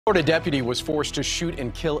Florida deputy was forced to shoot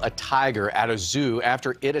and kill a tiger at a zoo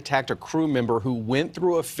after it attacked a crew member who went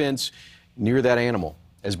through a fence near that animal.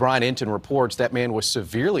 As Brian Enton reports, that man was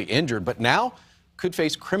severely injured, but now could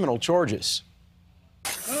face criminal charges.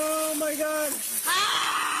 Oh my God!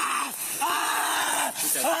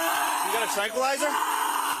 You got a tranquilizer?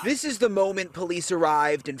 This is the moment police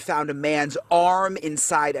arrived and found a man's arm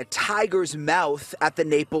inside a tiger's mouth at the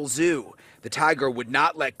Naples Zoo. The tiger would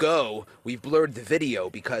not let go. We've blurred the video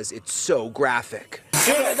because it's so graphic.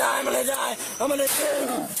 I'm gonna die, I'm gonna die, I'm gonna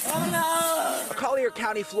die. Oh no! A Collier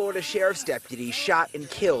County, Florida sheriff's deputy shot and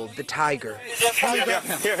killed the tiger.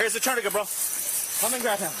 Here's the tourniquet, bro. Come and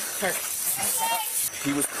grab him. Here.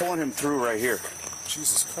 He was pulling him through right here.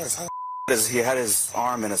 Jesus Christ, how He had his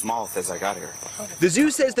arm in his mouth as I got here. The zoo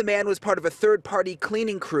says the man was part of a third-party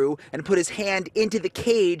cleaning crew and put his hand into the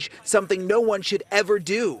cage, something no one should ever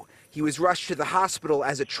do. He was rushed to the hospital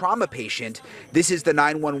as a trauma patient. This is the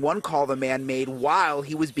 911 call the man made while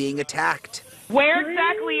he was being attacked. Where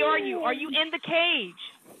exactly are you? Are you in the cage?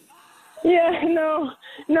 Yeah, no,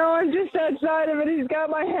 I'm just outside of it. He's got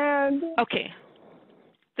my hand. Okay.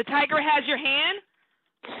 The tiger has your hand?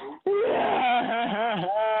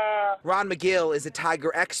 Ron McGill is a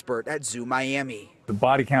tiger expert at Zoo Miami. The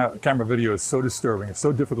body camera video is so disturbing. It's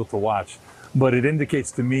so difficult to watch, but it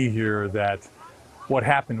indicates to me here that what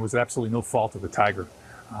happened was absolutely no fault of the tiger.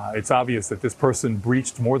 It's obvious that this person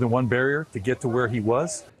breached more than one barrier to get to where he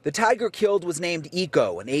was. The tiger killed was named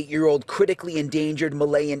Eco, an 8-year-old critically endangered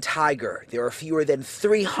Malayan tiger. There are fewer than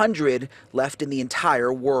 300 left in the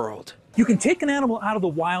entire world. You can take an animal out of the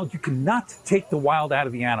wild, you cannot take the wild out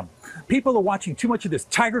of the animal. People are watching too much of this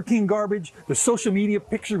Tiger King garbage, the social media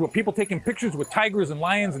pictures where people taking pictures with tigers and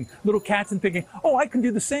lions and little cats and thinking, oh, I can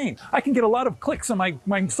do the same. I can get a lot of clicks on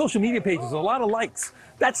my social media pages, a lot of likes.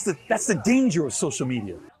 That's the danger of social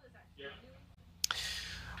media.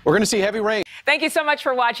 We're going to see heavy rain. Thank you so much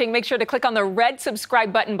for watching. Make sure to click on the red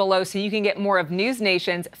subscribe button below so you can get more of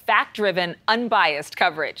NewsNation's fact-driven, unbiased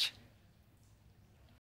coverage.